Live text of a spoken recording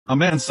a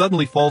man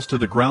suddenly falls to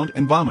the ground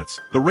and vomits.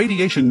 The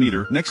radiation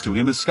meter next to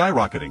him is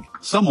skyrocketing.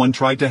 Someone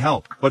tried to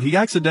help, but he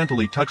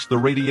accidentally touched the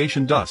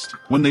radiation dust.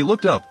 When they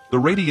looked up, the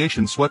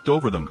radiation swept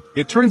over them.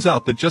 It turns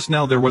out that just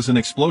now there was an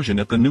explosion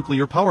at the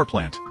nuclear power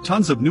plant.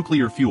 Tons of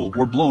nuclear fuel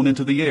were blown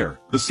into the air.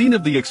 The scene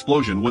of the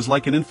explosion was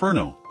like an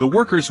inferno. The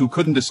workers who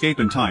couldn't escape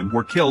in time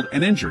were killed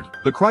and injured.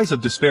 The cries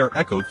of despair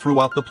echoed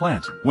throughout the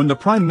plant. When the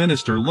Prime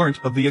Minister learnt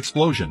of the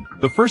explosion,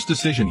 the first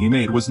decision he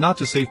made was not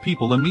to save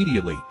people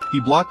immediately. He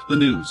blocked the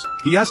news.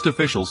 He asked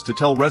officials to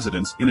tell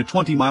residents in a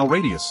 20-mile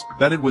radius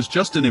that it was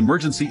just an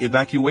emergency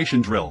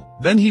evacuation drill.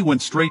 Then he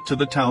went straight to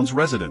the town's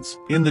residents.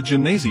 In the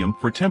gymnasium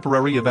for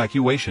temporary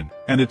evacuation,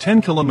 and a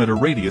 10-kilometer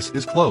radius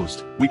is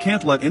closed. We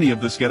can't let any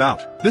of this get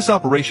out. This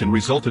operation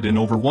resulted in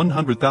over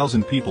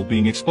 100,000 people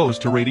being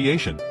exposed to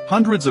radiation.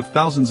 Hundreds of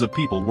thousands of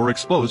people were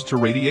exposed to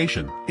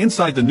radiation.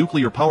 Inside the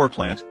nuclear power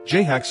plant,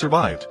 Jack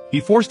survived. He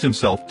forced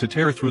himself to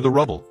tear through the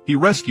rubble. He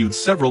rescued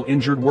several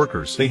injured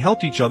workers. They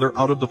helped each other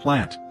out of the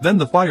plant. Then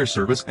the fire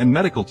service and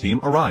medical team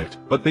arrived,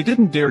 but they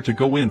didn't dare to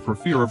go in for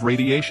fear of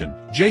radiation.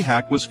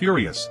 Jack was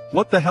furious.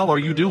 What the hell are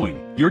you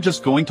doing? You're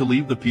just going to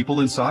leave the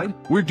people inside?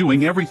 We're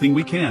doing everything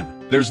we can.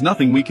 There's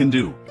nothing we can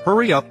do.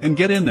 Hurry up and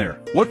get in there.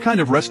 What kind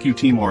of rescue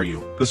team are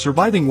you? The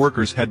surviving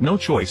workers had no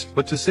choice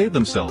but to save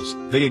themselves.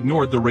 They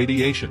ignored the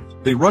radiation.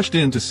 They rushed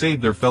in to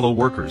save their fellow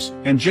workers,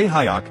 and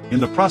Jack, in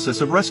the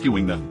process of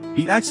rescuing them,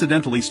 he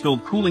accidentally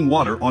spilled cooling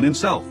water on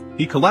himself.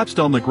 He collapsed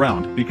on the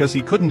ground because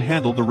he couldn't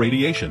handle the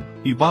radiation.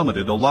 He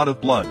vomited a lot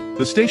of blood.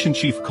 The station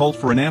chief called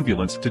for an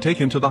ambulance to take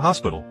him to the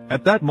hospital.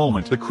 At that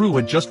moment, the crew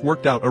had just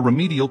worked out a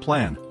remedial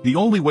plan. The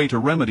only way to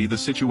remedy the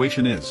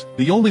situation is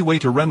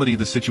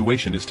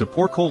to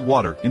pour cold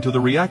water into the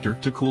reactor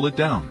to cool it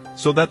down,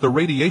 so that the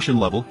radiation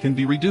level can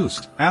be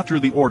reduced. After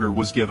the order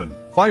was given,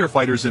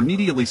 firefighters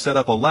immediately set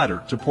up a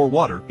ladder to pour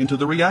water into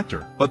the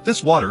reactor. But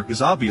this water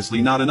is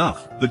obviously not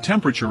enough. The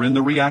temperature in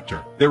the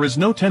reactor. There is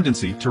no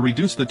tendency to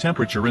reduce the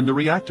temperature in the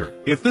reactor.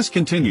 If this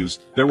continues,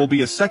 there will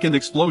be a second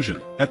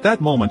explosion. At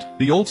that moment,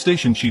 the old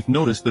station chief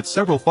noticed that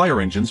several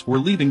fire engines were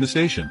leaving the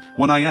station.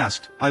 When I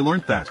asked, I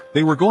learned that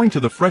they were going to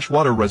the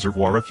freshwater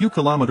reservoir a few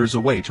kilometers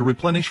away to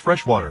replenish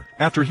fresh water.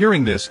 After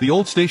hearing this, the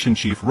old station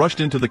chief rushed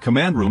into the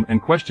command room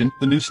and questioned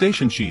the new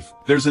station chief.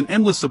 There's an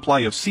endless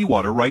supply of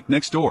seawater right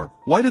next door.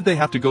 Why did they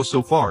have to go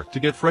so far to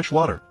get fresh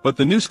water? But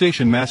the new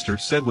station master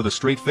said with a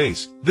straight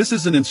face, this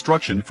is an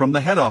instruction from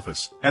the head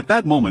office. At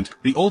that moment,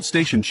 the old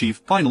station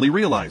chief finally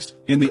realized,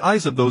 in the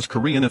eyes of those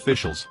Korean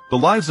officials, the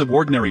lives of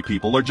ordinary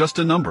people are just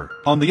a number.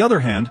 On the other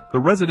hand, the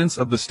residents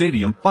of the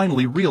stadium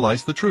finally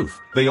realized the truth.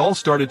 They all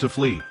started to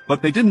flee,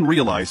 but they didn't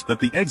realize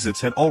that the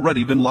exits had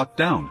already been locked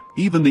down.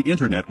 Even the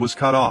internet was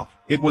cut off.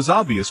 It was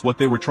obvious what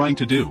they were trying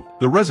to do.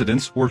 The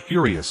residents were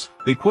furious.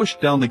 They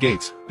pushed down the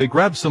gates, they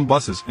grabbed some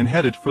buses and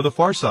headed for the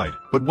far side.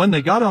 But when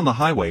they got on the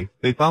highway,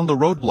 they found the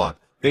roadblock.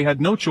 They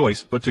had no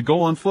choice but to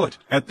go on foot.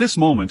 At this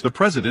moment, the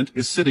president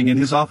is sitting in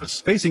his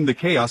office, facing the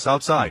chaos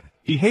outside.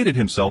 He hated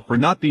himself for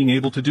not being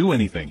able to do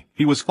anything.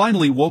 He was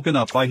finally woken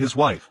up by his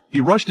wife. He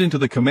rushed into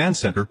the command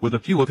center with a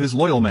few of his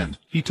loyal men.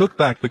 He took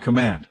back the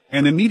command,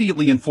 and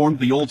immediately informed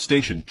the old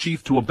station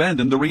chief to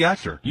abandon the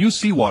reactor. Use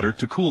seawater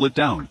to cool it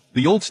down.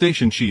 The old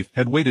station chief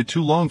had waited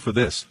too long for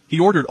this. He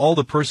ordered all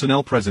the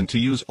personnel present to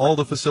use all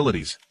the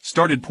facilities,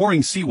 started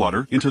pouring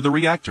seawater into the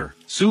reactor.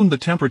 Soon the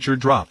temperature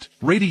dropped.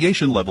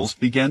 Radiation levels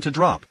began to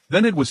drop.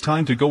 Then it was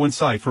time to go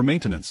inside for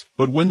maintenance.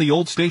 But when the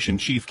old station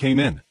chief came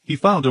in, he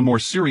found a more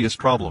serious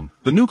problem.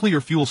 The nuclear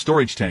fuel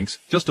storage tanks,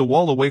 just a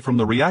wall away from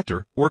the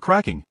reactor, were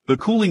cracking. The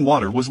cooling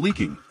water was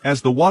leaking.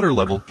 As the water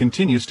level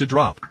continues to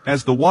drop,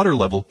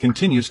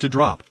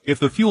 if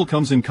the fuel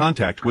comes in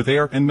contact with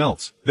air and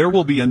melts, there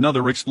will be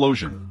another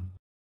explosion.